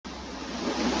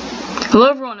Hello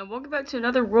everyone and welcome back to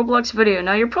another Roblox video.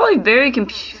 Now you're probably very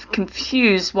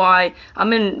confused why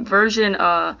I'm in version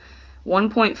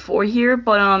 1.4 here,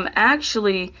 but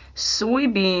actually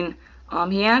Soybean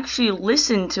he actually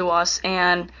listened to us,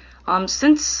 and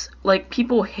since like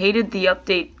people hated the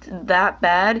update that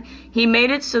bad, he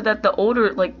made it so that the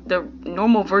older, like the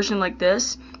normal version like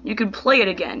this, you could play it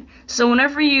again. So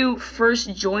whenever you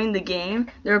first join the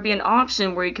game, there will be an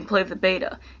option where you can play the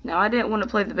beta. Now I didn't want to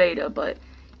play the beta, but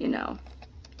you know,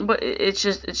 but it's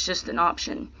just an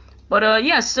option. But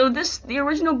yeah, so the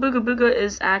original Booga Booga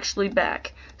is actually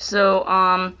back.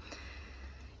 So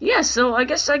yeah, so I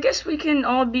guess we can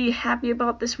all be happy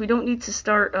about this. We don't need to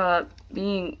start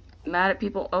being mad at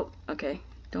people. Oh, okay,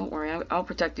 don't worry, I'll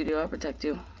protect you, dude. I'll protect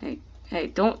you. Hey,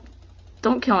 don't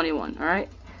kill anyone, all right?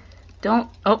 Don't.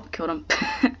 Oh, killed him.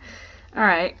 All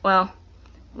right, well,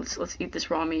 let's eat this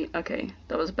raw meat. Okay,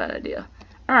 that was a bad idea.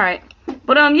 Alright,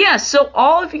 but yeah, so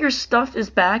all of your stuff is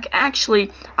back.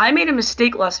 Actually, I made a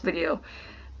mistake last video.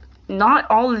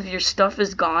 Not all of your stuff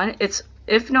is gone. It's,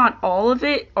 if not all of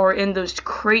it, are in those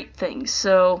crate things.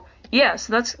 So yeah,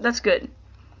 so that's good.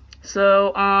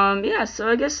 So yeah, so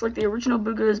I guess like the original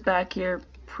Booga is back here.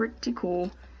 Pretty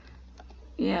cool.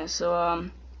 Yeah,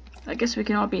 so I guess we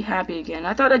can all be happy again.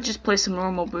 I thought I'd just play some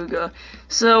normal Booga.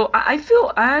 So I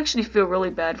actually feel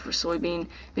really bad for Soybean,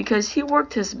 because he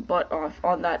worked his butt off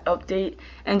on that update,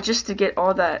 and just to get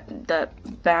all that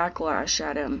backlash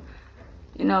at him,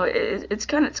 you know, it's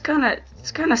kind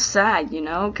of sad, you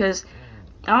know, because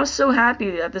I was so happy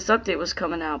that this update was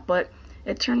coming out, but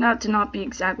it turned out to not be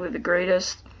exactly the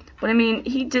greatest. But I mean,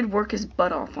 he did work his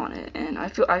butt off on it, and I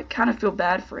kind of feel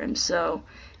bad for him. So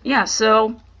yeah,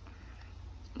 so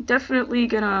definitely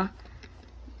gonna,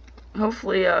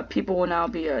 hopefully people will now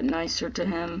be nicer to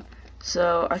him.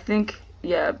 So I think,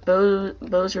 yeah,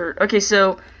 bows are okay.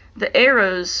 So the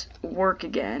arrows work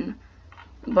again,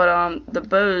 but the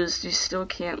bows, you still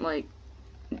can't like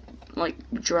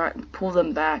pull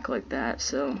them back like that,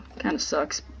 so kind of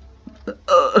sucks.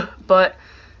 But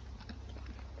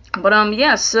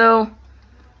yeah, so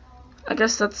I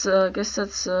guess that's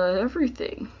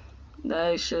everything that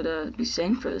I should be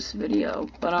saying for this video.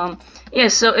 But yeah,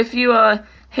 so if you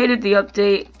hated the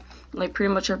update like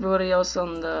pretty much everybody else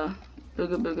on the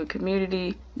Booga Booga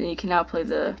community, then you can now play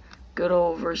the good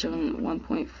old version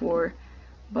 1.4.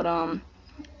 But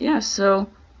yeah, so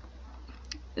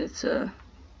it's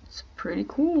pretty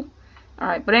cool.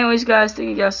 Alright, but anyways guys, thank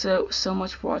you guys so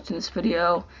much for watching this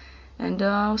video, and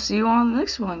I'll see you on the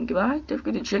next one. Goodbye. Don't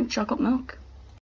forget to drink chocolate milk.